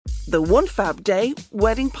the One Fab Day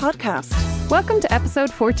Wedding Podcast. Welcome to episode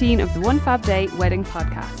 14 of the One Fab Day Wedding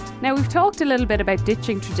Podcast. Now, we've talked a little bit about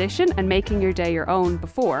ditching tradition and making your day your own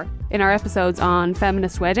before in our episodes on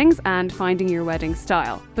feminist weddings and finding your wedding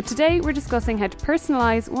style. But today we're discussing how to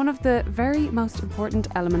personalise one of the very most important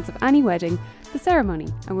elements of any wedding, the ceremony.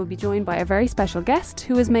 And we'll be joined by a very special guest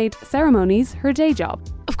who has made ceremonies her day job.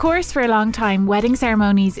 Of course, for a long time, wedding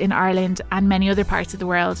ceremonies in Ireland and many other parts of the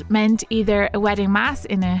world meant either a wedding mass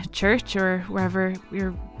in a church or wherever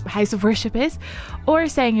your house of worship is, or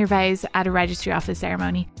saying your vows at a registry office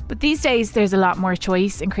ceremony. But these days there's a lot more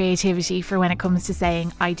choice and creativity for when it comes to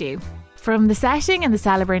saying I do. From the setting and the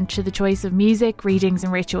celebrant to the choice of music, readings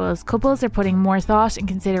and rituals, couples are putting more thought and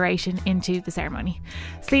consideration into the ceremony.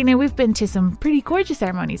 Selena, we've been to some pretty gorgeous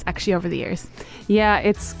ceremonies actually over the years. Yeah,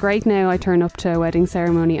 it's great now I turn up to a wedding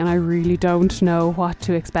ceremony and I really don't know what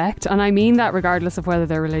to expect. And I mean that regardless of whether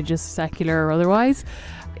they're religious, secular or otherwise.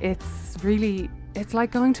 It's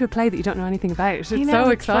like going to a play that you don't know anything about. It's so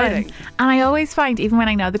exciting. Fun. And I always find, even when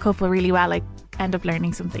I know the couple really well, I end up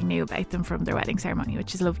learning something new about them from their wedding ceremony,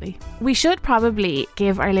 which is lovely. We should probably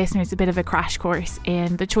give our listeners a bit of a crash course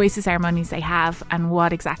in the choice of ceremonies they have and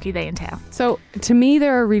what exactly they entail. So to me,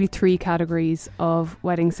 there are really three categories of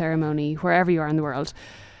wedding ceremony wherever you are in the world.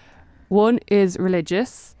 One is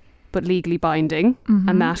religious but legally binding,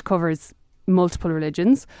 and that covers multiple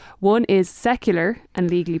religions. One is secular and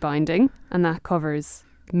legally binding, and that covers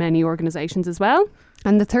many organisations as well.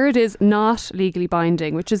 And the third is not legally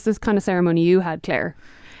binding, which is this kind of ceremony you had, Claire.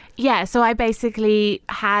 Yeah, so I basically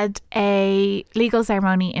had a legal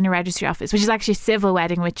ceremony in a registry office, which is actually a civil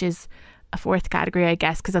wedding, which is a fourth category, I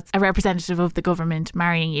guess, because that's a representative of the government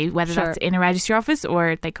marrying you, whether that's in a registry office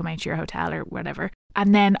or they come out to your hotel or whatever.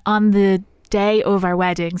 And then on the day of our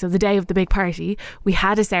wedding, so the day of the big party, we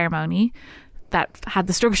had a ceremony that had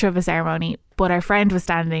the structure of a ceremony, but our friend was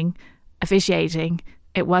standing officiating.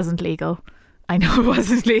 It wasn't legal. I know it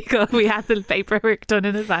wasn't legal. We had the paperwork done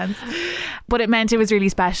in advance, but it meant it was really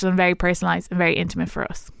special and very personalised and very intimate for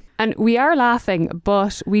us. And we are laughing,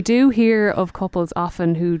 but we do hear of couples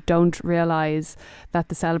often who don't realise that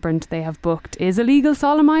the celebrant they have booked is a legal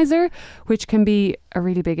solemniser, which can be a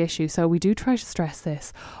really big issue. So we do try to stress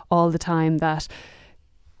this all the time, that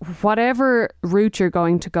whatever route you're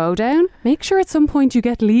going to go down, make sure at some point you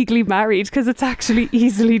get legally married, because it's actually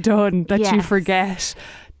easily done that you forget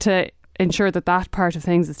to ensure that that part of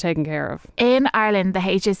things is taken care of. In Ireland, the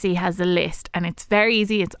HSE has a list and it's very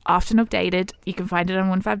easy. It's often updated. You can find it on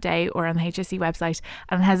One Fab Day or on the HSE website,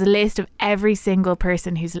 and it has a list of every single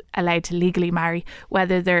person who's allowed to legally marry,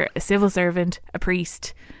 whether they're a civil servant, a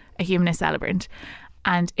priest, a humanist celebrant.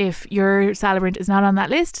 And if your celebrant is not on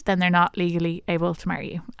that list, then they're not legally able to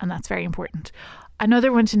marry you, and that's very important.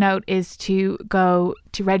 Another one to note is to go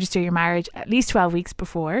to register your marriage at least 12 weeks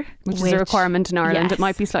before. Which is a requirement in Ireland. Yes. It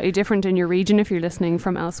might be slightly different in your region if you're listening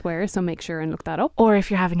from elsewhere, so make sure and look that up. Or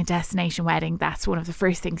if you're having a destination wedding, that's one of the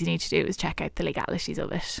first things you need to do, is check out the legalities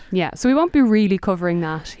of it. Yeah, so we won't be really covering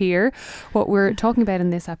that here. What we're talking about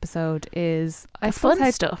in this episode is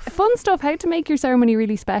fun stuff, how to make your ceremony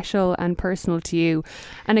really special and personal to you.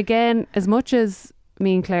 And again, as much as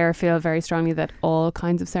me and Claire feel very strongly that all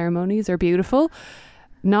kinds of ceremonies are beautiful,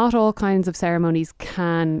 not all kinds of ceremonies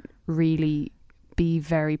can really be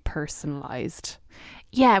very personalised.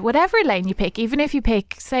 Yeah, whatever lane you pick, even if you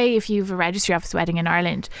pick, say if you have a registry office wedding in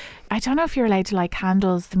Ireland, I don't know if you're allowed to light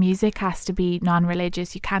candles. The music has to be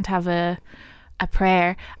non-religious. You can't have a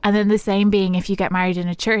prayer. And then the same being, if you get married in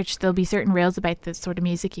a church, there'll be certain rules about the sort of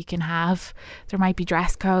music you can have. There might be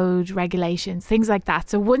dress code, regulations, things like that.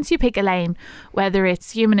 So once you pick a lane, whether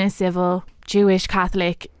it's humanist, civil, Jewish,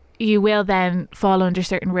 Catholic, you will then fall under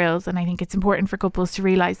certain rules. And I think it's important for couples to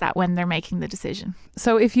realise that when they're making the decision.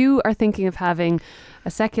 So if you are thinking of having a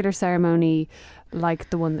secular ceremony like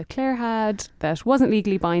the one that Claire had that wasn't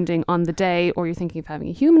legally binding on the day, or you're thinking of having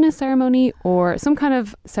a humanist ceremony or some kind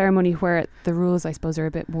of ceremony where the rules, I suppose, are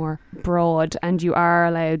a bit more broad and you are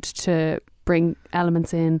allowed to bring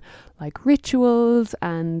elements in like rituals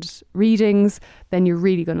and readings, then you're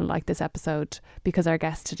really going to like this episode, because our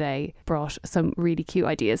guest today brought some really cute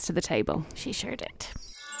ideas to the table. She sure did.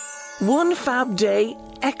 One Fab Day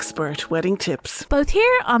expert wedding tips. Both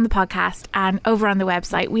here on the podcast and over on the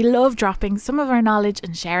website, we love dropping some of our knowledge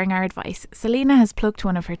and sharing our advice. Selena has plucked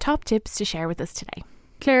one of her top tips to share with us today.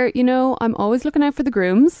 Claire, you know, I'm always looking out for the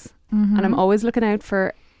grooms, and I'm always looking out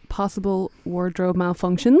for possible wardrobe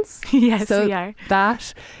malfunctions. Yes, so we are.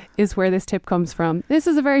 That is where this tip comes from. This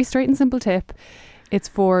is a very straight and simple tip. It's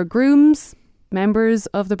for grooms, members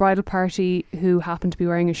of the bridal party who happen to be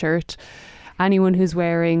wearing a shirt, anyone who's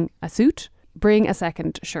wearing a suit, bring a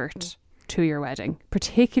second shirt to your wedding,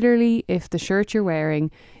 particularly if the shirt you're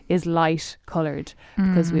wearing is light coloured,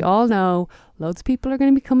 because we all know loads of people are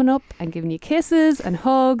going to be coming up and giving you kisses and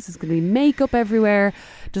hugs. There's going to be makeup everywhere.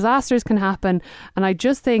 Disasters can happen. And I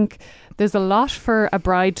just think there's a lot for a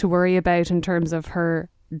bride to worry about in terms of her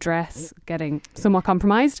dress getting somewhat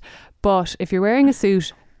compromised. But if you're wearing a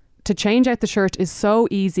suit, to change out the shirt is so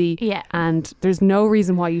easy. Yeah. And there's no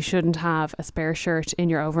reason why you shouldn't have a spare shirt in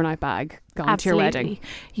your overnight bag going to your wedding.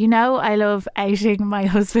 You know, I love outing my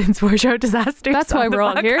husband's wardrobe disasters. That's why we're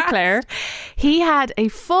all here, Claire. He had a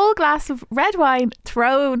full glass of red wine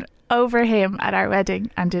thrown over him at our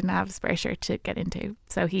wedding and didn't have a spare shirt to get into.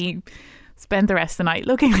 So he spent the rest of the night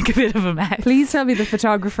looking like a bit of a mess. Please tell me the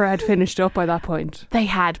photographer had finished up by that point. They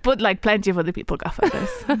had, but like plenty of other people got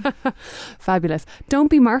photos. Fabulous. Don't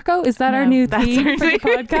be Marco. Is that our new theme for the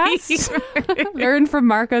podcast? Learn from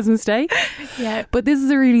Marco's mistake. Yeah. But this is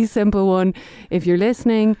a really simple one. If you're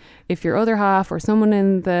listening, if your other half or someone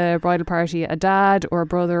in the bridal party, a dad or a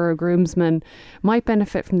brother or a groomsman, might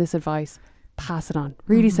benefit from this advice, pass it on.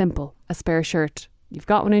 Really simple. A spare shirt. You've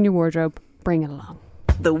got one in your wardrobe. Bring it along.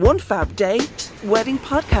 The One Fab Day Wedding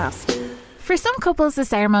Podcast. For some couples, the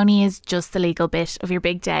ceremony is just the legal bit of your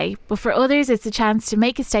big day, but for others, it's a chance to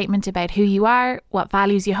make a statement about who you are, what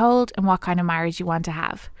values you hold, and what kind of marriage you want to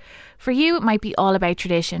have. For you, it might be all about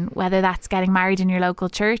tradition, whether that's getting married in your local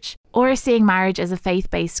church or seeing marriage as a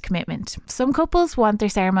faith-based commitment. Some couples want their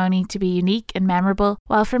ceremony to be unique and memorable,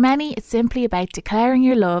 while for many, it's simply about declaring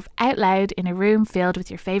your love out loud in a room filled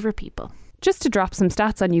with your favourite people. Just to drop some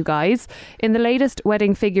stats on you guys, in the latest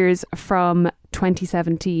wedding figures from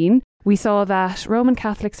 2017, we saw that Roman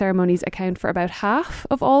Catholic ceremonies account for about half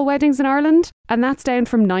of all weddings in Ireland, and that's down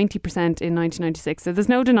from 90% in 1996. So there's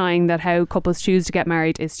no denying that how couples choose to get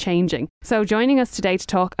married is changing. So joining us today to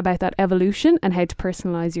talk about that evolution and how to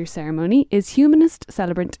personalise your ceremony is humanist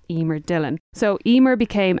celebrant Emer Dillon. So Emer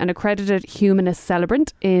became an accredited humanist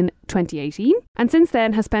celebrant in 2018, and since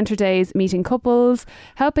then has spent her days meeting couples,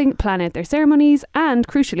 helping plan out their ceremonies, and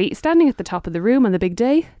crucially standing at the top of the room on the big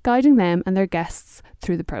day, guiding them and their guests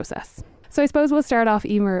through the process. So I suppose we'll start off,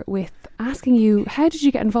 Emer, with asking you, how did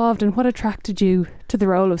you get involved and what attracted you to the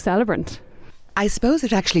role of celebrant? I suppose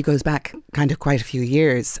it actually goes back kind of quite a few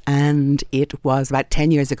years, and it was about 10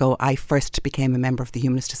 years ago I first became a member of the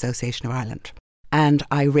Humanist Association of Ireland, and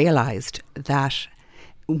I realised that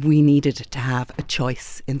we needed to have a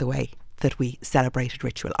choice in the way that we celebrated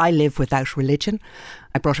ritual. I live without religion.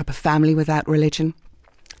 I brought up a family without religion,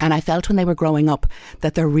 and I felt when they were growing up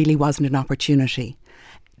that there really wasn't an opportunity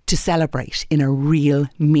to celebrate in a real,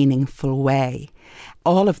 meaningful way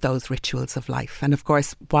all of those rituals of life. And of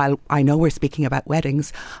course, while I know we're speaking about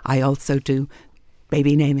weddings, I also do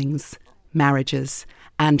baby namings, marriages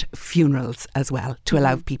and funerals as well, to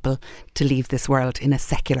allow people to leave this world in a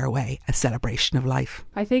secular way, a celebration of life.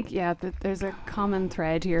 I think, yeah, that there's a common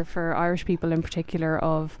thread here for Irish people in particular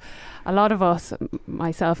of a lot of us,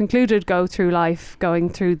 myself included, go through life going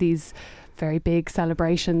through these very big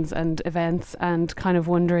celebrations and events and kind of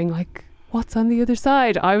wondering like, what's on the other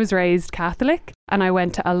side? I was raised Catholic and I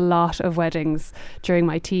went to a lot of weddings during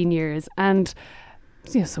my teen years, and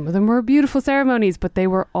you know, some of them were beautiful ceremonies, but they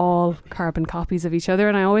were all carbon copies of each other.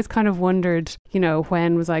 And I always kind of wondered, you know,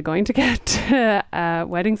 when was I going to get a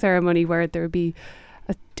wedding ceremony where there would be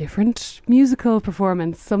a different musical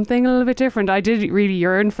performance, something a little bit different. I did really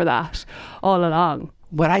yearn for that all along.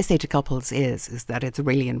 What I say to couples is that it's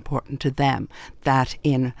really important to them that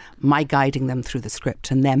in my guiding them through the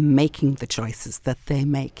script and them making the choices that they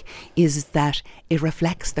make, is that it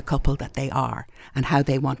reflects the couple that they are and how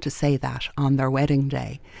they want to say that on their wedding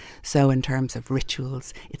day. So in terms of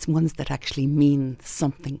rituals, it's ones that actually mean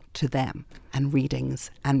something to them, and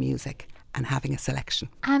readings and music and having a selection.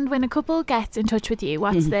 And when a couple gets in touch with you,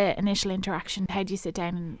 what's the initial interaction? How do you sit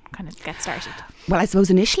down and kind of get started? Well, I suppose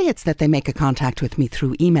initially it's that they make a contact with me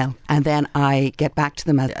through email, and then I get back to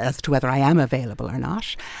them as to whether I am available or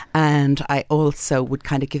not. And I also would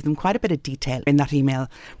kind of give them quite a bit of detail in that email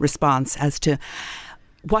response as to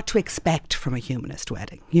what to expect from a humanist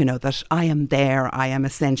wedding. You know, that I am there, I am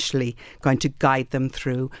essentially going to guide them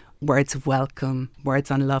through words of welcome,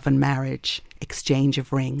 words on love and marriage, exchange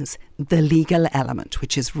of rings, the legal element,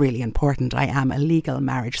 which is really important. I am a legal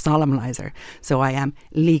marriage solemnizer, so I am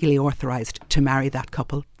legally authorised to marry that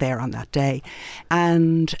couple there on that day.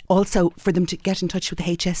 And also for them to get in touch with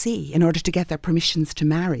the HSE in order to get their permissions to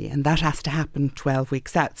marry, and that has to happen 12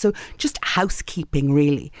 weeks out. So just housekeeping,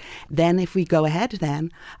 really. Then if we go ahead,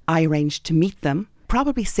 then I arrange to meet them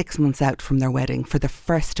probably 6 months out from their wedding for the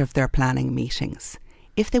first of their planning meetings.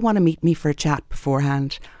 If they want to meet me for a chat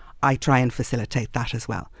beforehand, I try and facilitate that as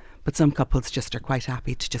well. But some couples just are quite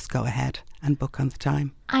happy to just go ahead and book on the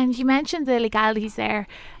time. And you mentioned the legalities there.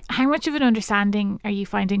 How much of an understanding are you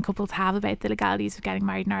finding couples have about the legalities of getting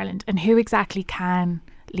married in Ireland, and who exactly can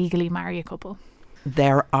legally marry a couple?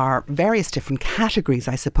 There are various different categories,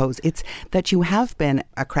 I suppose. It's that you have been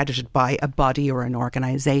accredited by a body or an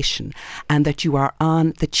organisation, and that you are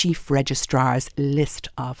on the Chief Registrar's list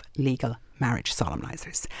of legal marriage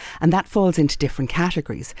solemnisers. And that falls into different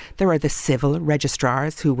categories. There are the civil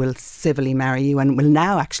registrars who will civilly marry you and will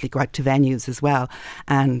now actually go out to venues as well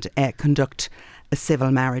and conduct a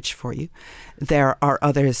civil marriage for you. There are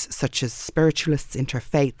others such as spiritualists,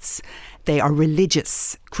 interfaiths. They are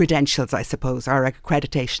religious credentials, I suppose, or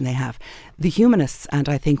accreditation they have. The humanists, and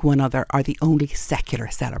I think one other, are the only secular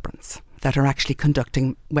celebrants that are actually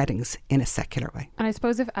conducting weddings in a secular way. And I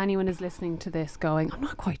suppose if anyone is listening to this going, I'm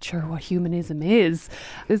not quite sure what humanism is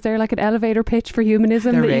there like an elevator pitch for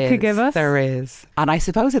humanism you could give us? There is. And I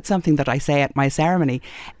suppose it's something that I say at my ceremony.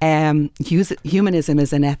 Humanism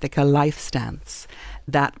is an ethical life stance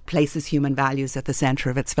that places human values at the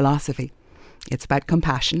centre of its philosophy. It's about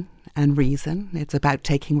compassion and reason. It's about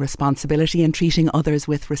taking responsibility and treating others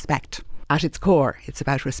with respect. At its core, it's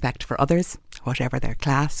about respect for others, whatever their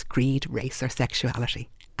class, creed, race or sexuality.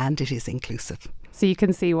 And it is inclusive. So you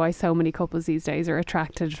can see why so many couples these days are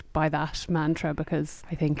attracted by that mantra, because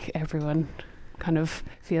I think everyone kind of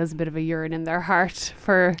feels a bit of a yearn in their heart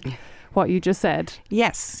for what you just said.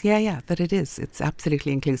 Yes, that it is. It's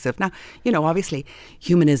absolutely inclusive. Now, obviously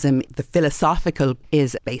humanism, the philosophical,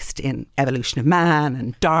 is based in evolution of man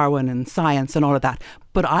and Darwin and science and all of that.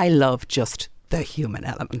 But I love just the human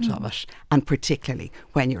element of it, and particularly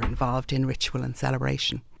when you're involved in ritual and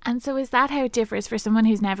celebration. And so is that how it differs for someone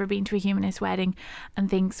who's never been to a humanist wedding and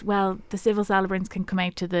thinks, well, the civil celebrants can come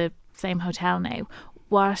out to the same hotel now?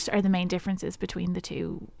 What are the main differences between the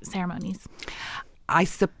two ceremonies? I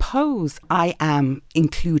suppose I am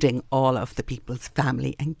including all of the people's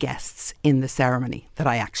family and guests in the ceremony that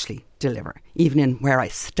I actually deliver, even in where I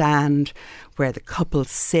stand, where the couple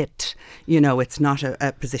sit. It's not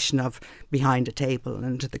a position of behind a table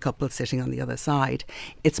and the couple sitting on the other side.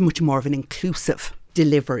 It's much more of an inclusive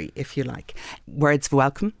delivery, if you like. Words of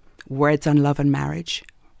welcome, words on love and marriage,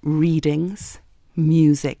 readings,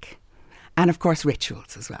 music, and of course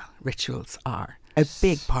rituals as well. Rituals are a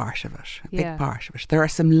big part of it. There are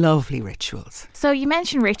some lovely rituals. So you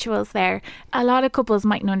mentioned rituals there. A lot of couples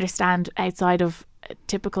mightn't understand outside of a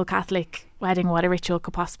typical Catholic wedding what a ritual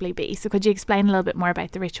could possibly be. So could you explain a little bit more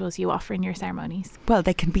about the rituals you offer in your ceremonies? Well,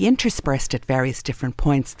 they can be interspersed at various different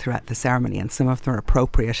points throughout the ceremony, and some of them are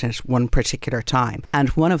appropriate at one particular time. And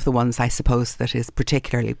one of the ones I suppose that is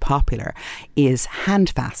particularly popular is hand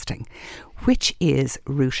fasting, which is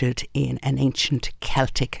rooted in an ancient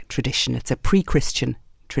Celtic tradition. It's a pre-Christian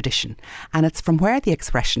tradition, and it's from where the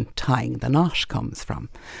expression tying the knot comes from.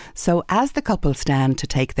 So as the couple stand to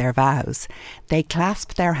take their vows, they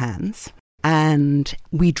clasp their hands and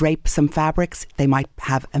we drape some fabrics. They might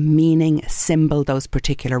have a meaning, a symbol, those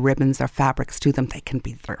particular ribbons or fabrics to them. They can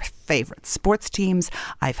be their favourite sports teams.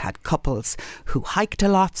 I've had couples who hiked a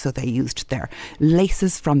lot, so they used their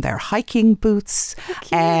laces from their hiking boots.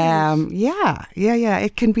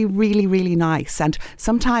 It can be really, really nice. And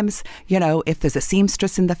sometimes, if there's a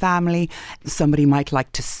seamstress in the family, somebody might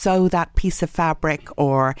like to sew that piece of fabric,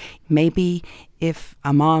 or maybe if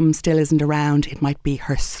a mom still isn't around, it might be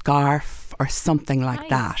her scarf or something like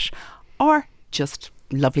that. Or just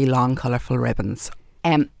lovely long colourful ribbons.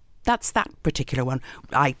 That's that particular one.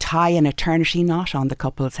 I tie an eternity knot on the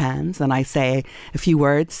couple's hands and I say a few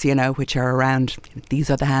words, which are around, these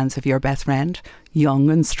are the hands of your best friend, young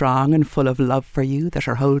and strong and full of love for you, that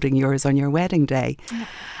are holding yours on your wedding day. Yeah.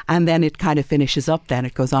 And then it kind of finishes up, then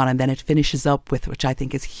it goes on, and then it finishes up with, which I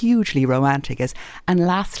think is hugely romantic, is, and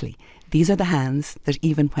lastly, these are the hands that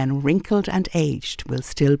even when wrinkled and aged will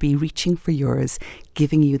still be reaching for yours,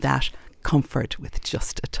 giving you that comfort with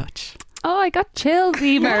just a touch. Oh, I got chills,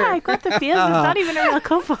 Emer. Yeah, I got the feels. It's not even a real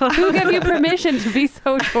couple. Who gave you permission to be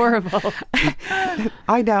so adorable?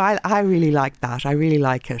 I know, I really like that. I really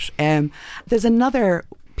like it. There's another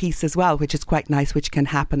piece as well, which is quite nice, which can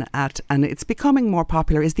happen and it's becoming more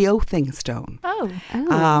popular, is the oathing stone.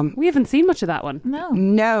 We haven't seen much of that one.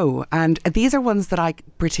 No, and these are ones that I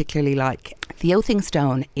particularly like. The oathing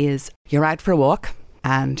stone is, you're out for a walk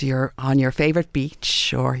and you're on your favourite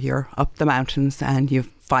beach or you're up the mountains and you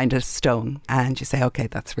find a stone and you say, okay,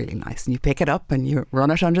 that's really nice, and you pick it up and you run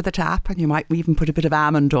it under the tap, and you might even put a bit of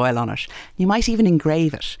almond oil on it. You might even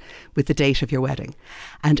engrave it with the date of your wedding,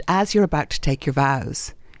 and as you're about to take your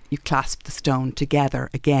vows, you clasp the stone together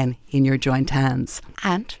again in your joint hands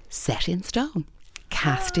and set in stone.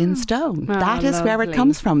 cast in stone. Oh, that is where it lovely.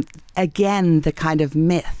 comes from. Again, the kind of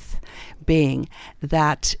myth being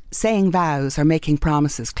that saying vows or making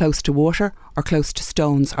promises close to water or close to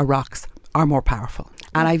stones or rocks are more powerful.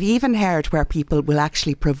 And I've even heard where people will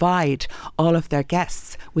actually provide all of their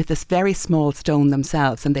guests with this very small stone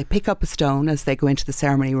themselves, and they pick up a stone as they go into the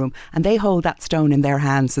ceremony room and they hold that stone in their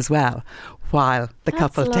hands as well while the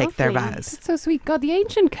couple take their lovely. vows. That's so sweet. God, the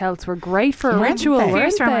ancient Celts were great for a Weren't ritual, they?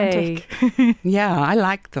 weren't Fierce they? romantic. Yeah, I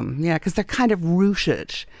like them. Yeah, because they're kind of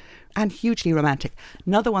rooted and hugely romantic.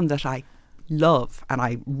 Another one that I love, and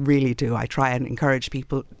I really do, I try and encourage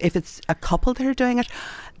people, if it's a couple that are doing it,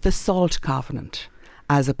 the salt covenant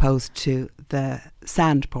as opposed to the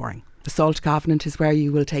sand pouring. The salt covenant is where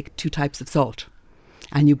you will take 2 types of salt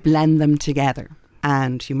and you blend them together.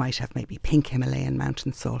 And you might have maybe pink Himalayan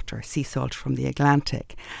mountain salt or sea salt from the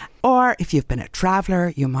Atlantic. Or if you've been a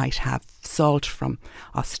traveller, you might have salt from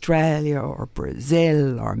Australia or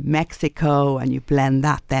Brazil or Mexico, and you blend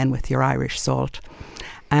that then with your Irish salt.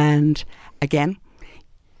 And again,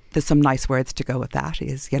 there's some nice words to go with that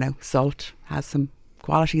is, salt has some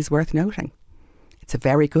qualities worth noting. It's a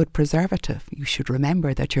very good preservative. You should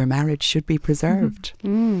remember that your marriage should be preserved.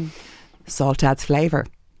 Salt adds flavour.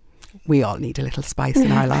 We all need a little spice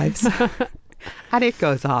in our lives. And it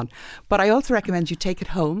goes on. But I also recommend you take it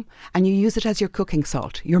home and you use it as your cooking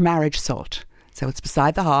salt, your marriage salt. So it's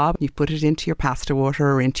beside the hob, you put it into your pasta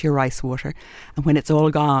water or into your rice water, and when it's all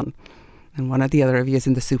gone and one or the other of you is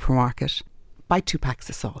in the supermarket, buy 2 packs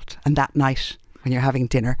of salt, and that night when you're having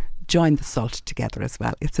dinner, join the salt together as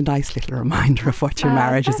well. It's a nice little reminder of what your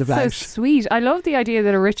marriage is about. That's so sweet. I love the idea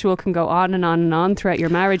that a ritual can go on and on and on throughout your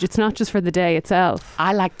marriage. It's not just for the day itself.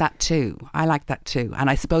 I like that too. And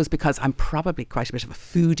I suppose because I'm probably quite a bit of a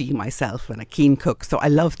foodie myself and a keen cook, so I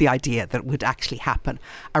love the idea that it would actually happen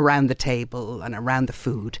around the table and around the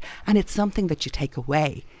food. And it's something that you take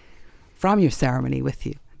away from your ceremony with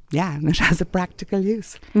you. Yeah, and it has a practical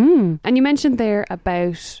use. And you mentioned there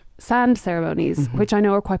about sand ceremonies, which I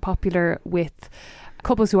know are quite popular with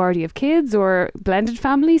couples who already have kids or blended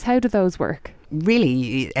families. How do those work?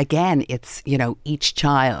 Really, again, it's, each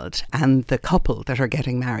child and the couple that are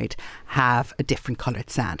getting married have a different coloured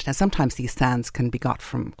sand. Now, sometimes these sands can be got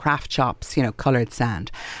from craft shops, coloured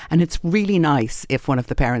sand. And it's really nice if one of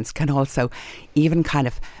the parents can also even kind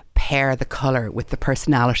of pair the colour with the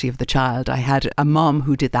personality of the child. I had a mum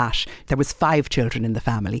who did that. There was 5 children in the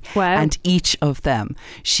family. Wow. And each of them,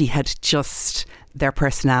 she had just their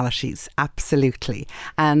personalities, absolutely.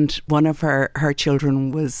 And one of her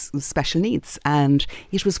children was special needs, and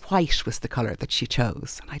it was white was the colour that she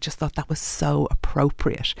chose. And I just thought that was so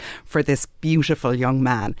appropriate for this beautiful young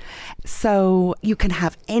man. So you can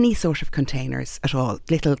have any sort of containers at all,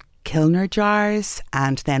 little Kilner jars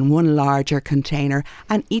and then one larger container,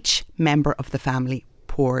 and each member of the family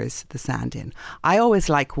pours the sand in. I always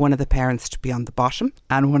like one of the parents to be on the bottom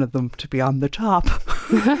and one of them to be on the top.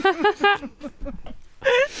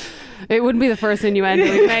 It wouldn't be the first innuendo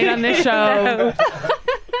we've made on this show.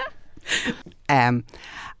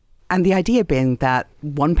 And the idea being that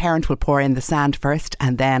one parent will pour in the sand first,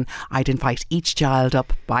 and then I'd invite each child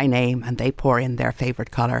up by name and they pour in their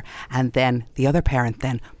favourite colour, and then the other parent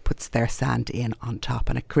then puts their sand in on top,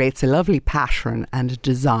 and it creates a lovely pattern and a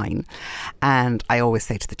design. And I always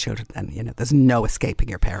say to the children then, there's no escaping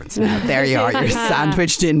your parents now. There you are, you're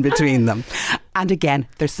sandwiched in between them. And again,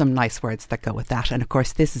 there's some nice words that go with that. And of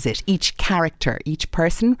course, this is it. Each character, each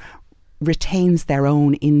person retains their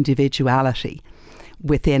own individuality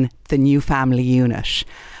within the new family unit,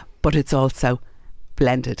 but it's also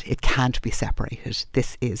blended. It can't be separated.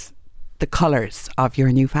 This is the colours of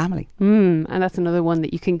your new family. And that's another one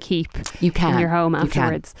that you can keep in your home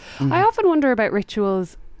afterwards. I often wonder about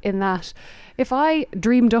rituals in that if I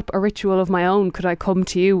dreamed up a ritual of my own, could I come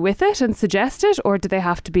to you with it and suggest it, or do they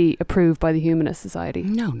have to be approved by the Humanist Society?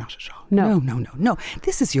 No, not at all. No.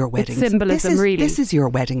 This is your wedding. It's symbolism, really. This is your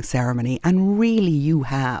wedding ceremony, and really you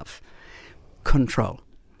have control.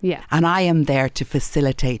 Yeah. And I am there to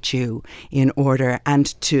facilitate you in order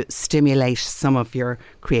and to stimulate some of your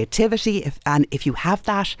creativity. If you have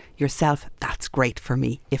that yourself, that's great for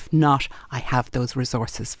me. If not, I have those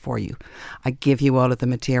resources for you. I give you all of the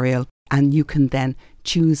material, and you can then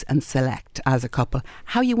choose and select as a couple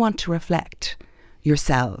how you want to reflect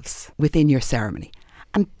yourselves within your ceremony.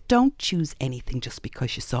 And don't choose anything just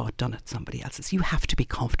because you saw it done at somebody else's. You have to be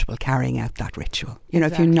comfortable carrying out that ritual.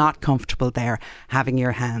 If you're not comfortable there, having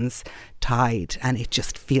your hands tied and it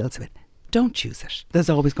just feels a bit, don't choose it. There's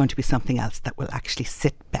always going to be something else that will actually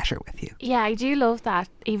sit better with you. Yeah, I do love that.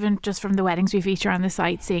 Even just from the weddings we feature on the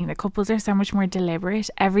site, seeing that couples are so much more deliberate.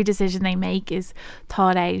 Every decision they make is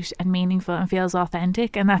thought out and meaningful and feels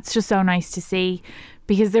authentic. And that's just so nice to see,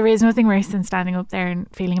 because there is nothing worse than standing up there and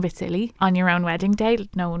feeling a bit silly on your own wedding day.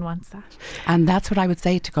 No one wants that. And that's what I would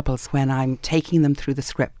say to couples when I'm taking them through the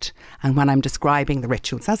script and when I'm describing the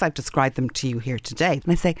rituals, as I've described them to you here today.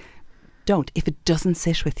 And I say, don't, if it doesn't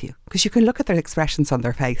sit with you, because you can look at their expressions on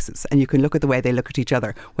their faces and you can look at the way they look at each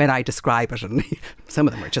other when I describe it, and some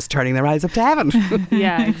of them are just turning their eyes up to heaven.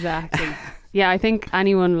 Yeah, exactly. Yeah, I think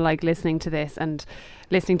anyone like listening to this and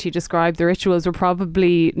listening to you describe the rituals will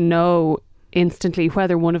probably know instantly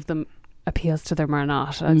whether one of them appeals to them or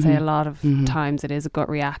not. I'd say a lot of times it is a gut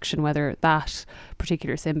reaction whether that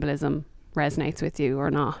particular symbolism resonates with you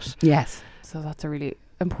or not. Yes. So that's a really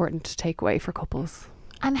important takeaway for couples.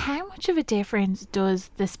 And how much of a difference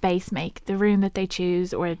does the space make, the room that they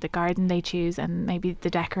choose or the garden they choose, and maybe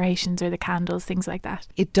the decorations or the candles, things like that?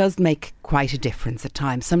 It does make quite a difference at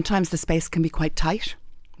times. Sometimes the space can be quite tight,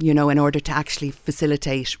 you know, in order to actually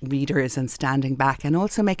facilitate readers and standing back, and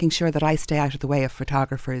also making sure that I stay out of the way of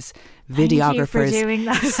photographers, videographers. Thank you for doing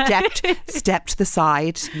that. step to the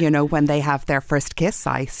side, you know, when they have their first kiss.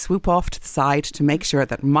 I swoop off to the side to make sure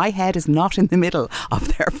that my head is not in the middle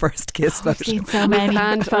of their first kiss. I've seen so many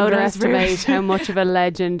can't photos. underestimate how much of a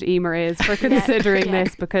legend Emer is for considering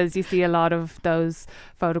this, because you see a lot of those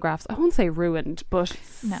photographs, I won't say ruined, but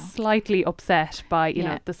slightly upset by, you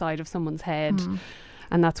know, the side of someone's head.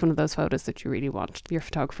 And that's one of those photos that you really want your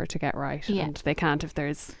photographer to get right. Yeah. And they can't if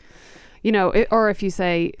there's, you know, or if you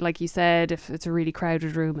say, like you said, if it's a really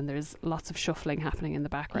crowded room and there's lots of shuffling happening in the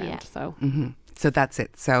background. Yeah. So So that's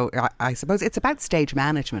it. So I suppose it's about stage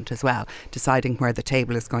management as well, deciding where the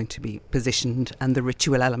table is going to be positioned and the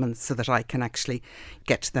ritual elements so that I can actually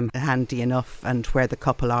get them handy enough and where the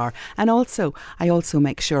couple are. And also, I also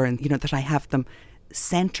make sure, and you know, that I have them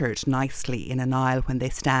centred nicely in an aisle when they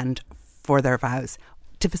stand for their vows,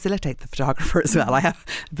 to facilitate the photographer as well. I have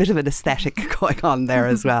a bit of an aesthetic going on there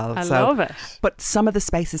as well. I love it. But some of the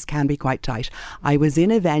spaces can be quite tight. I was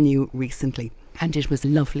in a venue recently and it was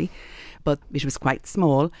lovely, but it was quite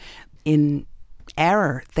small. In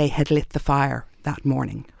error, they had lit the fire that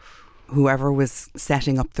morning. Whoever was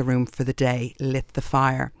setting up the room for the day lit the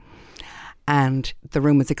fire, and the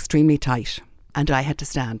room was extremely tight, and I had to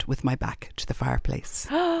stand with my back to the fireplace.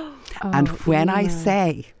 And when I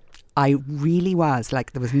say I really was,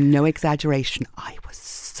 like, there was no exaggeration, I was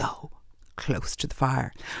so close to the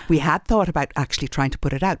fire. We had thought about actually trying to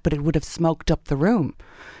put it out, but it would have smoked up the room.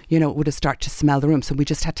 You know, it would have started to smell the room. So we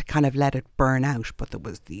just had to kind of let it burn out. But there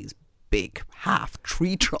was these big half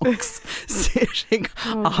tree trunks sitting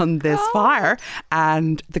on this fire.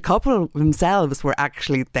 And the couple themselves were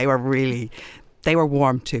actually, they were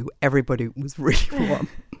warm too. Everybody was really warm.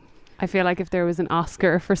 I feel like if there was an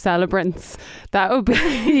Oscar for celebrants, that would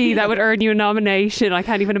earn you a nomination. I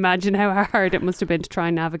can't even imagine how hard it must have been to try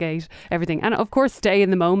and navigate everything. And of course, stay in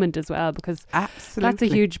the moment as well, because that's a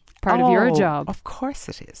huge part of your job. Of course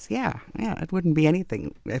it is. Yeah. It wouldn't be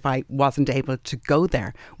anything if I wasn't able to go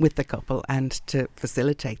there with the couple and to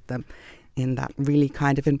facilitate them in that really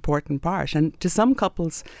kind of important part. And to some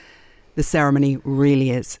couples, the ceremony really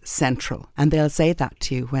is central, and they'll say that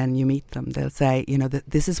to you when you meet them. They'll say, you know, that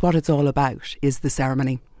this is what it's all about, is the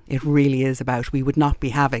ceremony. It really is about, we would not be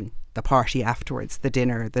having the party afterwards, the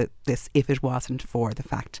dinner, this, if it wasn't for the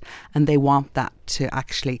fact. And they want that to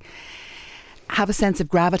actually have a sense of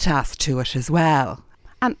gravitas to it as well.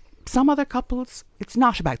 And some other couples, it's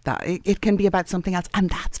not about that. It can be about something else, and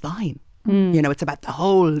that's fine. You know, it's about the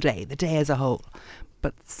whole day, the day as a whole.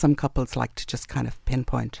 But some couples like to just kind of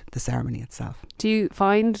pinpoint the ceremony itself. Do you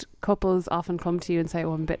find couples often come to you and say,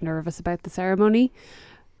 oh, I'm a bit nervous about the ceremony?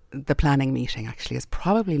 The planning meeting actually is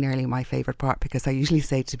probably nearly my favourite part, because I usually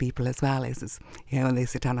say to people as well, is you know, when they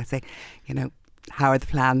sit down, I say, you know, how are the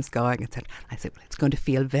plans going? I said, well, it's going to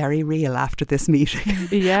feel very real after this meeting.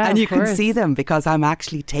 Yeah, and you can see them, because I'm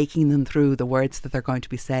actually taking them through the words that they're going to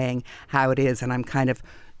be saying, how it is, and I'm kind of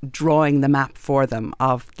drawing the map for them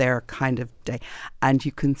of their kind of day, and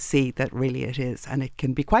you can see that really it is, and it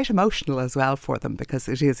can be quite emotional as well for them, because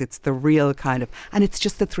it's the real kind of, and it's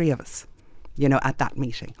just the three of us, you know, at that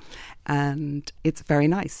meeting, and it's very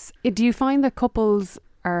nice. Do you find that couples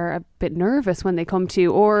are a bit nervous when they come to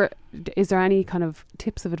you, or is there any kind of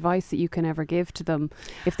tips of advice that you can ever give to them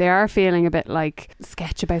if they are feeling a bit like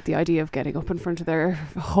sketch about the idea of getting up in front of their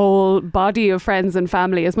whole body of friends and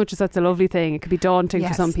family? As much as that's a lovely thing, it can be daunting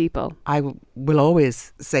for some people. I will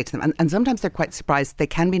always say to them, and sometimes they're quite surprised. They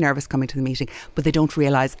can be nervous coming to the meeting, but they don't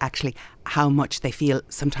realise actually how much they feel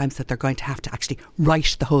sometimes that they're going to have to actually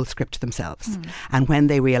write the whole script themselves. And when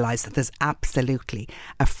they realise that there's absolutely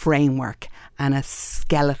a framework and a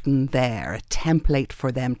skeleton there, a template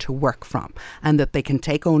for them to work from, and that they can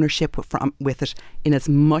take ownership with it in as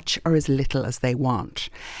much or as little as they want.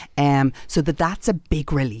 So that's a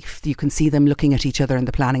big relief. You can see them looking at each other in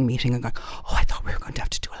the planning meeting and going, oh, I thought we were going to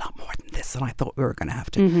have to do a lot more than this, and I thought we were going to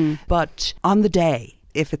have to. But on the day,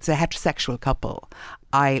 if it's a heterosexual couple,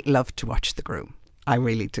 I love to watch the groom. I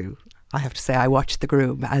really do. I have to say, I watch the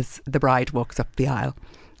groom as the bride walks up the aisle.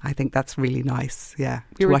 I think that's really nice, yeah,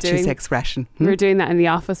 to watch his expression. We were doing that in the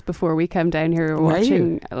office before we came down here. We were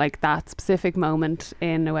watching like that specific moment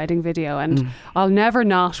in a wedding video, and I'll never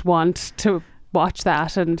not want to watch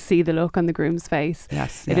that and see the look on the groom's face.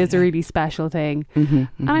 Yes, it is a really special thing. And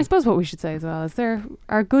I suppose what we should say as well is there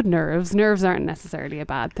are good nerves. Nerves aren't necessarily a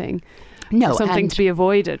bad thing. No, something to be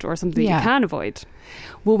avoided or something you can avoid.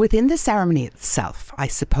 Well, within the ceremony itself, I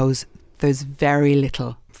suppose there's very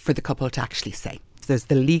little for the couple to actually say. There's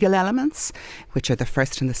the legal elements, which are the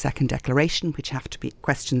first and the second declaration, which have to be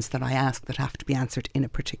questions that I ask that have to be answered in a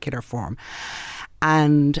particular form.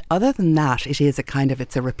 And other than that,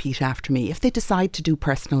 it's a repeat after me. If they decide to do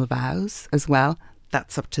personal vows as well,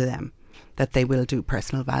 that's up to them, that they will do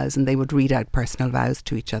personal vows, and they would read out personal vows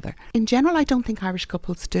to each other. In general, I don't think Irish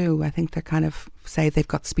couples do. I think they kind of say they've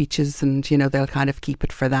got speeches and, they'll kind of keep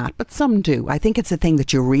it for that. But some do. I think it's a thing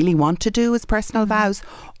that you really want to do as personal vows,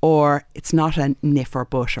 or it's not a nif or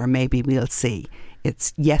but, or maybe we'll see.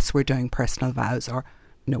 It's yes, we're doing personal vows, or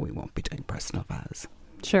no, we won't be doing personal vows.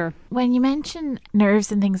 Sure. When you mention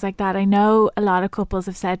nerves and things like that, I know a lot of couples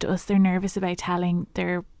have said to us they're nervous about telling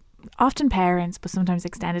their often parents, but sometimes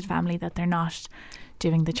extended family, that they're not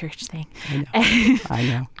doing the church thing. I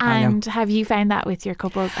know. And have you found that with your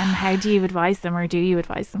couples, and how do you advise them, or do you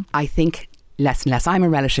advise them? I think less and less. I'm a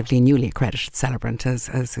relatively newly accredited celebrant, as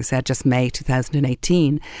I said, just May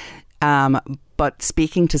 2018. But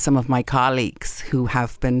speaking to some of my colleagues who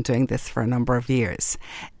have been doing this for a number of years,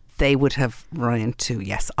 they would have run into,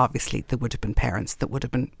 yes, obviously there would have been parents that would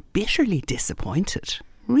have been bitterly disappointed,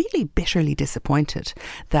 really bitterly disappointed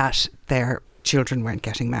that their children weren't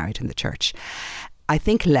getting married in the church. I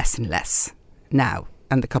think less and less now,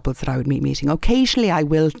 and the couples that I would be meeting, occasionally I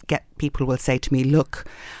will get people will say to me, look,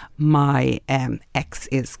 my ex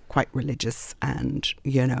is quite religious and,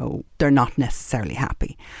 they're not necessarily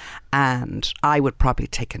happy. And I would probably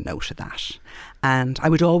take a note of that. And I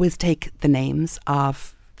would always take the names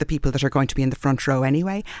of the people that are going to be in the front row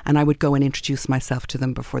anyway, and I would go and introduce myself to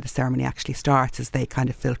them before the ceremony actually starts, as they kind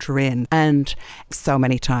of filter in. And so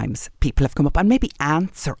many times people have come up, and maybe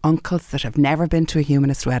aunts or uncles that have never been to a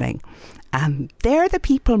humanist wedding, and they're the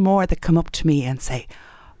people more that come up to me and say,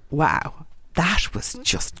 wow, that was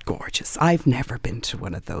just gorgeous. I've never been to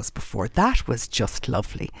one of those before. That was just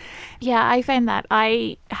lovely. Yeah, I found that.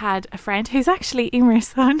 I had a friend who's actually Emer's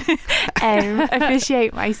son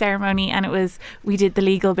officiate my ceremony, and we did the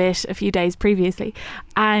legal bit a few days previously,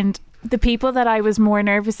 and the people that I was more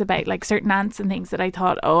nervous about, like certain aunts and things that I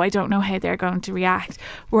thought, I don't know how they're going to react,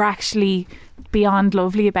 were actually beyond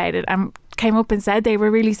lovely about it, and came up and said they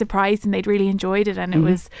were really surprised and they'd really enjoyed it, and it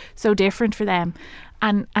was so different for them.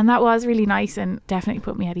 And that was really nice, and definitely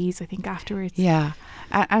put me at ease, I think, afterwards. Yeah.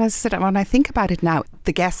 And as I said, when I think about it now,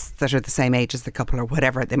 the guests that are the same age as the couple or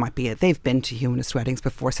whatever they might be, they've been to humanist weddings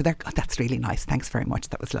before. So that's really nice. Thanks very much.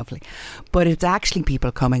 That was lovely. But it's actually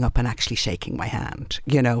people coming up and actually shaking my hand,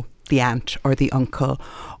 the aunt or the uncle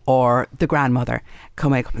or the grandmother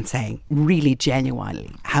coming up and saying really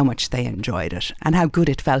genuinely how much they enjoyed it and how good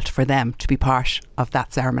it felt for them to be part of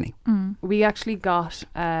that ceremony. We actually got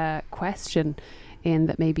a question in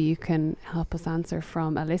that maybe you can help us answer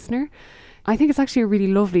from a listener. I think it's actually a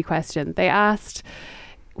really lovely question. They asked,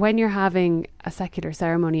 when you're having a secular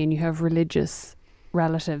ceremony and you have religious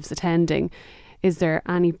relatives attending, is there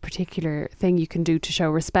any particular thing you can do to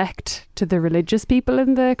show respect to the religious people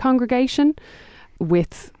in the congregation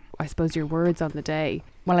with, I suppose, your words on the day?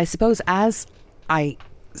 Well, I suppose, as I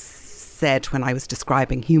said when I was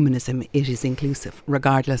describing humanism, it is inclusive,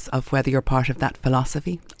 regardless of whether you're part of that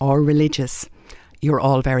philosophy or religious. You're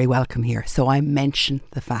all very welcome here. So I mention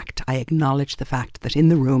the fact, I acknowledge the fact that in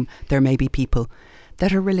the room there may be people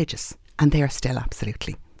that are religious, and they are still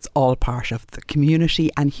absolutely. It's all part of the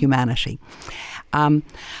community and humanity.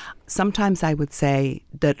 sometimes I would say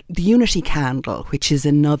that the unity candle, which is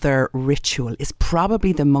another ritual, is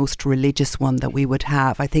probably the most religious one that we would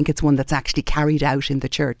have. I think it's one that's actually carried out in the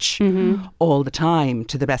church all the time,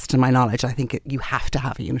 to the best of my knowledge. I think you have to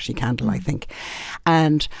have a unity candle, I think.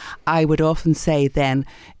 And I would often say then,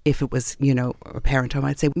 if it was, a parent home,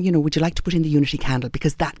 I'd say, would you like to put in the unity candle?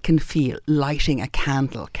 Because that can feel, lighting a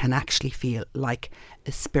candle can actually feel like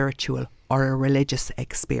a spiritual or a religious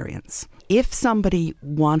experience. If somebody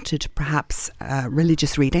wanted perhaps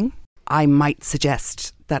religious reading, I might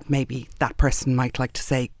suggest that maybe that person might like to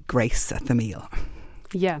say grace at the meal.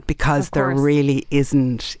 Yeah, because there really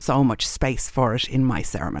isn't so much space for it in my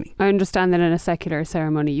ceremony. I understand that in a secular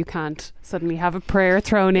ceremony you can't suddenly have a prayer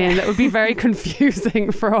thrown in. That would be very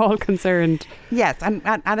confusing for all concerned. Yes, and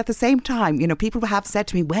at the same time, people have said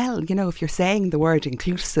to me, well, if you're saying the word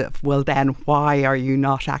inclusive, well then why are you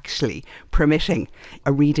not actually permitting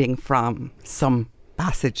a reading from some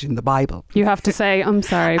passage in the Bible? You have to say, I'm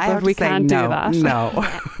sorry, but we can't do that. No.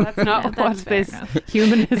 That's not what this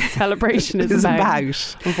humanist celebration is about.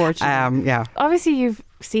 Unfortunately. Obviously, you've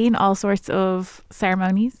seen all sorts of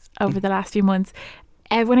ceremonies over the last few months.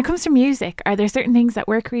 When it comes to music, are there certain things that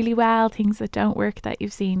work really well, things that don't work that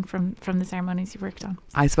you've seen from the ceremonies you've worked on?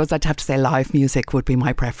 I suppose I'd have to say live music would be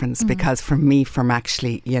my preference, because for me, from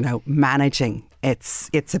actually, managing, it's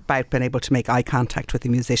about being able to make eye contact with the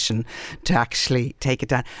musician to actually take it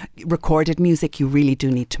down. Recorded music, you really do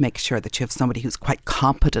need to make sure that you have somebody who's quite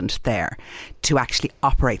competent there to actually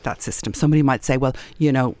operate that system. Somebody might say, well,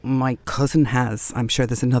 my cousin has, I'm sure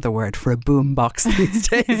there's another word for a boom box these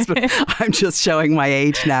days, but I'm just showing my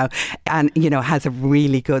age now, and, has a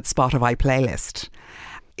really good Spotify playlist.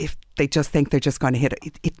 If they just think they're just going to hit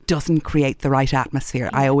it, it doesn't create the right atmosphere.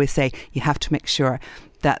 I always say you have to make sure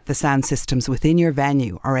that the sound systems within your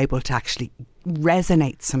venue are able to actually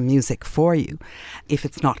resonate some music for you if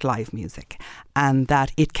it's not live music, and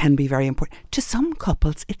that it can be very important. To some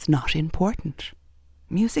couples, it's not important.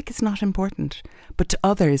 Music is not important, but to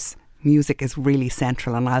others, music is really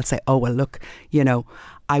central. And I'll say, oh, well, look,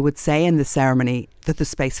 I would say in the ceremony that there's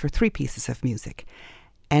space for 3 pieces of music: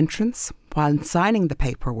 entrance, while signing the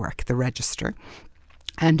paperwork, the register,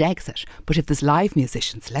 and exit. But if there's live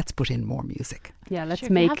musicians, let's put in more music. Yeah, let's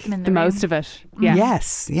make the most of it. Yeah.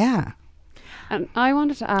 Yes, yeah. And I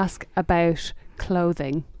wanted to ask about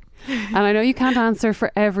clothing. And I know you can't answer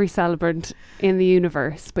for every celebrant in the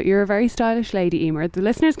universe, but you're a very stylish lady, Emer. The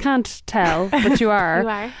listeners can't tell, but you are. You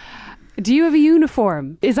are. Do you have a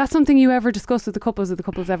uniform? Is that something you ever discuss with the couples, or the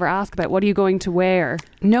couples ever ask about? What are you going to wear?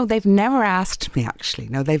 No, they've never asked me, actually.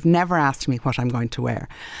 No, they've never asked me what I'm going to wear.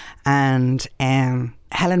 And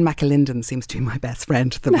Helen McAlinden seems to be my best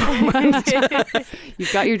friend at the moment.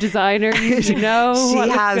 You've got your designer, she what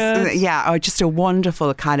has, good. Just a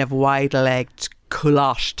wonderful kind of wide-legged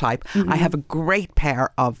culotte type. I have a great pair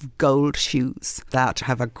of gold shoes that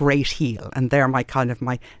have a great heel, and they're my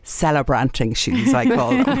celebranting shoes, I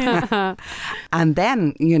call them. And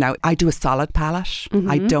then, I do a solid palette.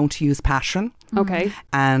 I don't use passion. Okay.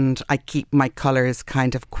 And I keep my colours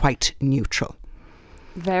kind of quite neutral.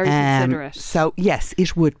 Very considerate. So yes,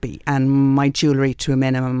 it would be. And my jewellery to a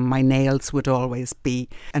minimum. My nails would always be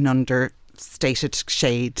an understated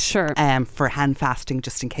shade. Sure. For hand fasting,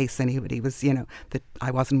 just in case anybody was, that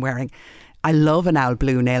I wasn't wearing. I love an owl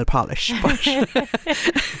blue nail polish, but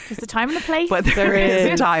there's a time and a place. But there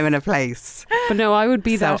is a time and a place. But no, I would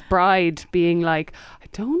be that bride being like, I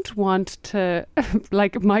don't want to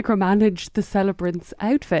micromanage the celebrant's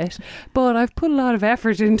outfit, but I've put a lot of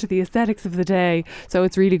effort into the aesthetics of the day. So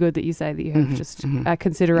it's really good that you say that you have just a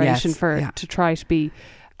consideration to try to be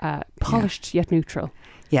polished yet neutral.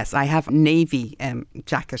 Yes, I have navy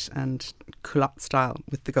jacket and culotte style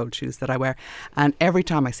with the gold shoes that I wear. And every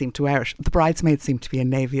time I seem to wear it, the bridesmaids seem to be in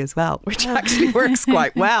navy as well, which actually works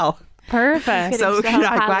quite well. Perfect. So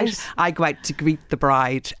I go out to greet the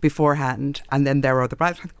bride beforehand, and then there are the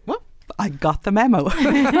brides. Well, I got the memo.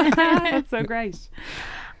 That's so great.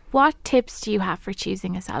 What tips do you have for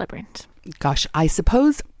choosing a celebrant? Gosh, I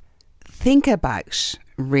suppose think about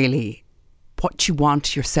really what you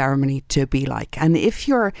want your ceremony to be like. And if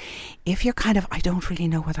you're kind of, I don't really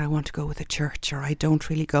know whether I want to go with a church, or I don't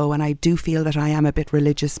really go, and I do feel that I am a bit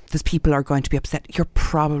religious, those people are going to be upset, you're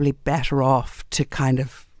probably better off to kind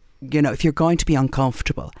of, if you're going to be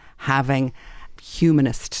uncomfortable having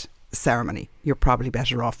humanist ceremony, you're probably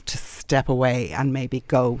better off to step away and maybe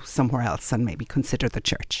go somewhere else and maybe consider the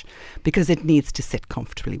church, because it needs to sit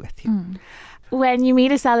comfortably with you. When you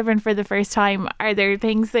meet a celebrant for the first time, are there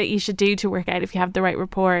things that you should do to work out if you have the right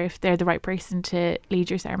rapport, if they're the right person to lead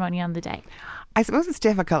your ceremony on the day? I suppose it's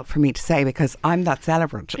difficult for me to say because I'm that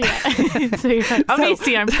celebrant. Yeah. So you're like,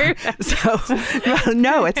 obviously I'm perfect. So, well,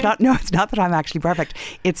 no, it's not. No, it's not that I'm actually perfect.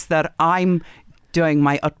 It's that I'm doing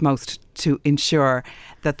my utmost to ensure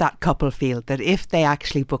that that couple feel that if they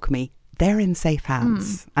actually book me, they're in safe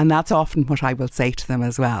hands. And that's often what I will say to them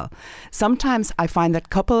as well. Sometimes I find that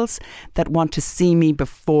couples that want to see me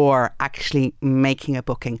before actually making a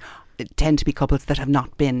booking tend to be couples that have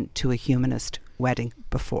not been to a humanist wedding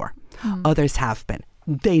before. Others have been.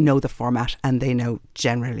 They know the format and they know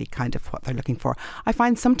generally kind of what they're looking for. I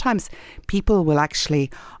find sometimes people will actually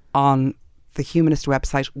on the humanist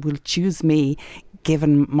website will choose me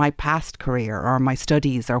given my past career or my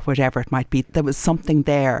studies or whatever it might be. There was something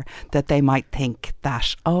there that they might think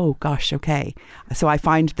that, oh gosh, okay. So I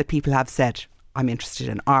find that people have said, I'm interested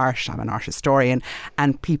in art, I'm an art historian,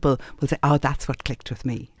 and people will say, oh, that's what clicked with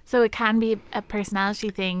me. So it can be a personality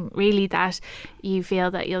thing, really, that you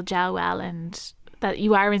feel that you'll gel well and that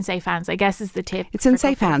you are in safe hands, I guess is the tip. It's in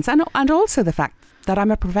safe hands. And also the fact that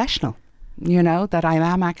I'm a professional, you know, that I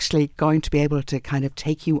am actually going to be able to kind of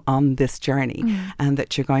take you on this journey and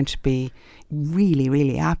that you're going to be really,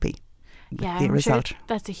 really happy. Yeah, the I'm result. sure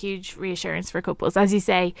that's a huge reassurance for couples. As you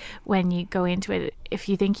say, when you go into it, if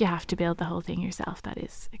you think you have to build the whole thing yourself, that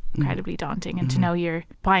is incredibly daunting. And to know you're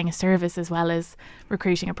buying a service as well as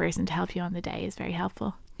recruiting a person to help you on the day is very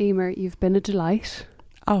helpful. Emer, you've been a delight.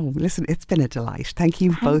 Oh, listen, it's been a delight. Thank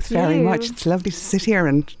you both very much. It's lovely to sit here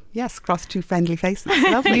and, yes, cross two friendly faces.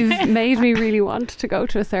 Lovely. You've made me really want to go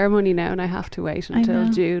to a ceremony now and I have to wait until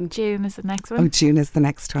June. June is the next one. Oh, June is the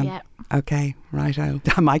next one. Yeah. Okay, right.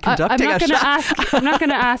 Am I conducting I'm not going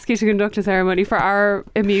to ask you to conduct a ceremony for our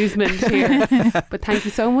amusement here. But thank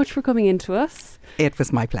you so much for coming in to us. It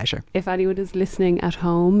was my pleasure. If anyone is listening at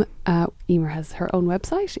home, Emer has her own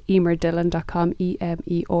website, emerdillon.com,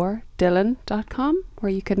 E-M-E-R, Dillon.com,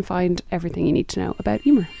 where you can find everything you need to know about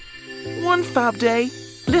Emer. One Fab Day,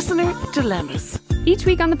 listener dilemmas. Each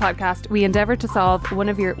week on the podcast, we endeavour to solve one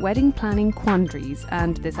of your wedding planning quandaries,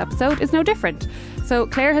 and this episode is no different. So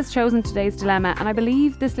Claire has chosen today's dilemma, and I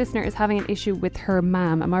believe this listener is having an issue with her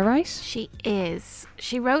mam. Am I right? She is.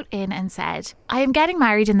 She wrote in and said, I am getting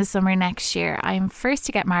married in the summer next year. I am first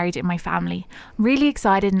to get married in my family. I'm really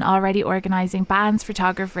excited and already organising bands,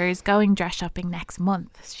 photographers, going dress shopping next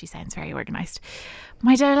month. She sounds very organised.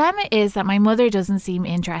 My dilemma is that my mother doesn't seem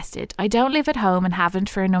interested. I don't live at home and haven't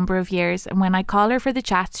for a number of years, and when I call her for the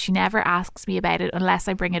chats, she never asks me about it unless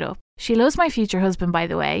I bring it up. She loves my future husband, by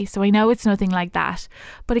the way, so I know it's nothing like that,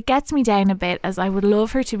 but it gets me down a bit as I would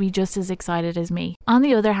love her to be just as excited as me. On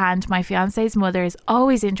the other hand, my fiance's mother is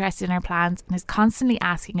always interested in our plans and is constantly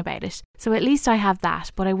asking about it, so at least I have that,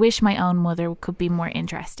 but I wish my own mother could be more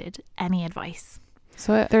interested. Any advice?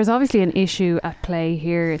 So there's obviously an issue at play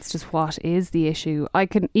here. It's just, what is the issue? I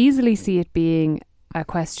can easily see it being a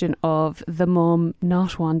question of the mum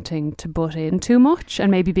not wanting to butt in too much and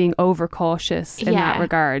maybe being overcautious in that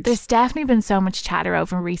regard. There's definitely been so much chatter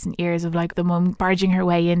over recent years of like the mum barging her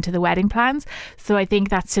way into the wedding plans. So I think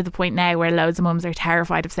that's to the point now where loads of mums are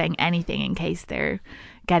terrified of saying anything in case they're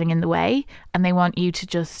getting in the way, and they want you to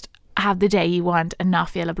just have the day you want and not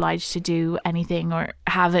feel obliged to do anything or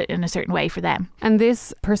have it in a certain way for them. And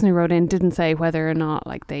this person who wrote in didn't say whether or not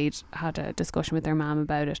like they'd had a discussion with their mum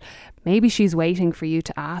about it. Maybe she's waiting for you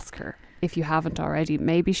to ask her if you haven't already.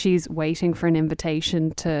 Maybe she's waiting for an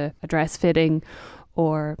invitation to a dress fitting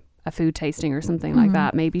or a food tasting or something like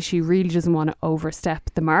that. Maybe she really doesn't want to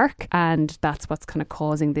overstep the mark, and that's what's kind of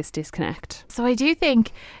causing this disconnect. So I do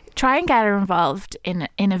think try and get her involved in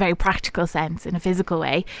a very practical sense, in a physical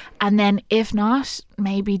way, and then if not,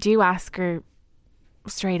 maybe do ask her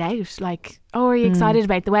straight out, like, oh, are you excited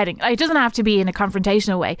about the wedding? It doesn't have to be in a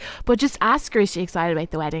confrontational way, but just ask her, is she excited about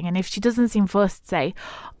the wedding? And if she doesn't seem fussed, say,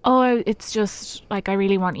 oh, it's just like, I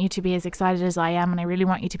really want you to be as excited as I am and I really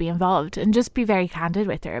want you to be involved, and just be very candid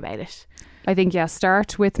with her about it. I think,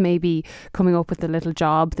 start with maybe coming up with a little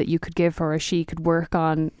job that you could give her or she could work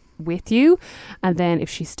on with you, and then if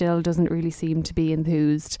she still doesn't really seem to be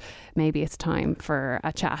enthused, maybe it's time for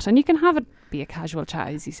a chat. And you can have it be a casual chat,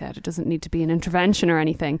 as you said. It doesn't need to be an intervention or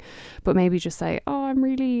anything, but maybe just say, oh, I'm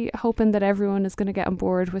really hoping that everyone is going to get on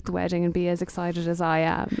board with the wedding and be as excited as I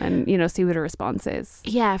am, and see what her response is.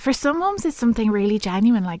 Yeah, for some mums it's something really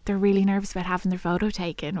genuine, like they're really nervous about having their photo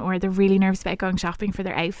taken, or they're really nervous about going shopping for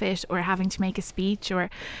their outfit, or having to make a speech, or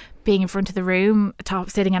being in front of the room,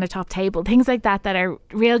 sitting at a top table, things like that are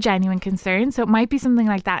real genuine concerns. So it might be something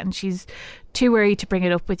like that, and she's too worried to bring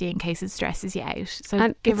it up with you in case it stresses you out. So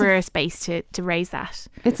And give her a space to raise that.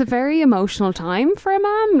 It's a very emotional time for a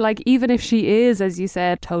mum. Like, even if she is, as you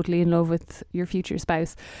said, totally in love with your future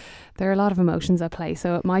spouse, there are a lot of emotions at play.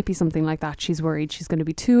 So it might be something like that. She's worried she's going to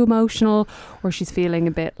be too emotional, or she's feeling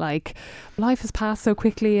a bit like life has passed so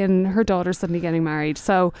quickly and her daughter's suddenly getting married.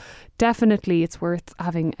 So definitely it's worth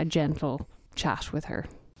having a gentle chat with her.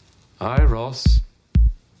 Hi, Ross.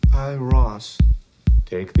 Hi, Ross.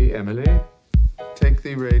 Take the Emily. Take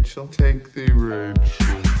the Rachel. Take the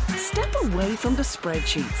Rachel. Step away from the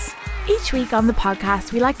spreadsheets. Each week on the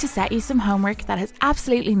podcast, we like to set you some homework that has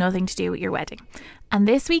absolutely nothing to do with your wedding. And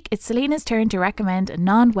this week, it's Selena's turn to recommend a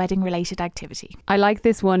non-wedding related activity. I like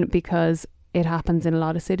this one because it happens in a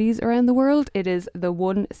lot of cities around the world. It is the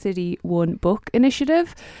One City, One Book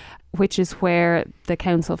initiative, which is where the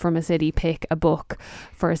council from a city pick a book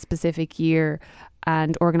for a specific year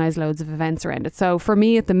and organise loads of events around it. So for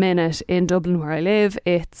me at the minute in Dublin where I live,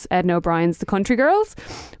 it's Edna O'Brien's The Country Girls,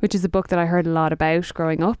 which is a book that I heard a lot about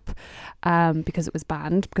growing up because it was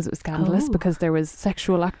banned, because it was scandalous, because there was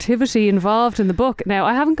sexual activity involved in the book. Now,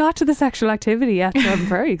 I haven't got to the sexual activity yet, so I'm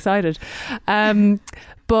very excited.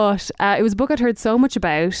 But it was a book I'd heard so much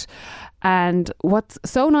about. And what's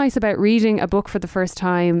so nice about reading a book for the first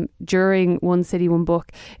time during One City, One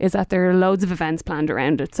Book is that there are loads of events planned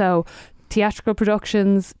around it. So theatrical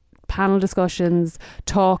productions, panel discussions,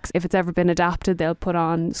 talks. If it's ever been adapted, they'll put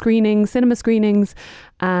on screenings, cinema screenings,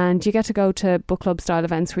 and you get to go to book club style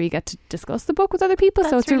events where you get to discuss the book with other people.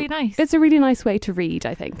 That's so it's really nice. It's a really nice way to read,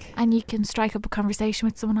 I think. And you can strike up a conversation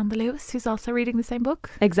with someone on the Lewis who's also reading the same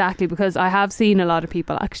book. Exactly, because I have seen a lot of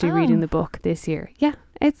people actually reading the book this year. Yeah.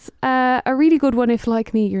 It's a really good one if,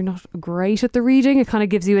 like me, you're not great at the reading. It kind of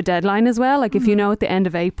gives you a deadline as well. Like if you know at the end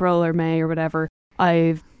of April or May or whatever,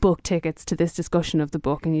 I've booked tickets to this discussion of the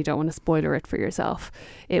book and you don't want to spoiler it for yourself,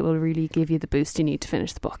 it will really give you the boost you need to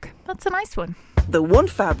finish the book. That's a nice one. The One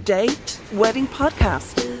Fab Day Wedding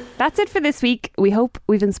Podcast. That's it for this week. We hope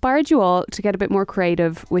we've inspired you all to get a bit more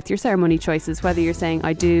creative with your ceremony choices, whether you're saying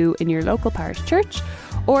I do in your local parish church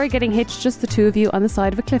or getting hitched just the two of you on the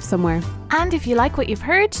side of a cliff somewhere. And if you like what you've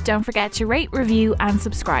heard, don't forget to rate, review and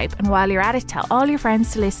subscribe. And while you're at it, tell all your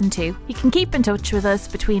friends to listen to. You can keep in touch with us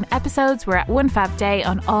between episodes. We're at One Fab Day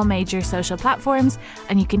on all major social platforms,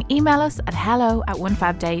 and you can email us at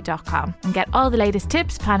hello@onefabday.com and get all the latest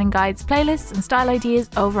tips, planning guides, playlists and style ideas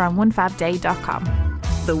over on onefabday.com.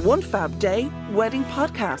 The One Fab Day Wedding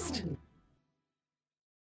Podcast.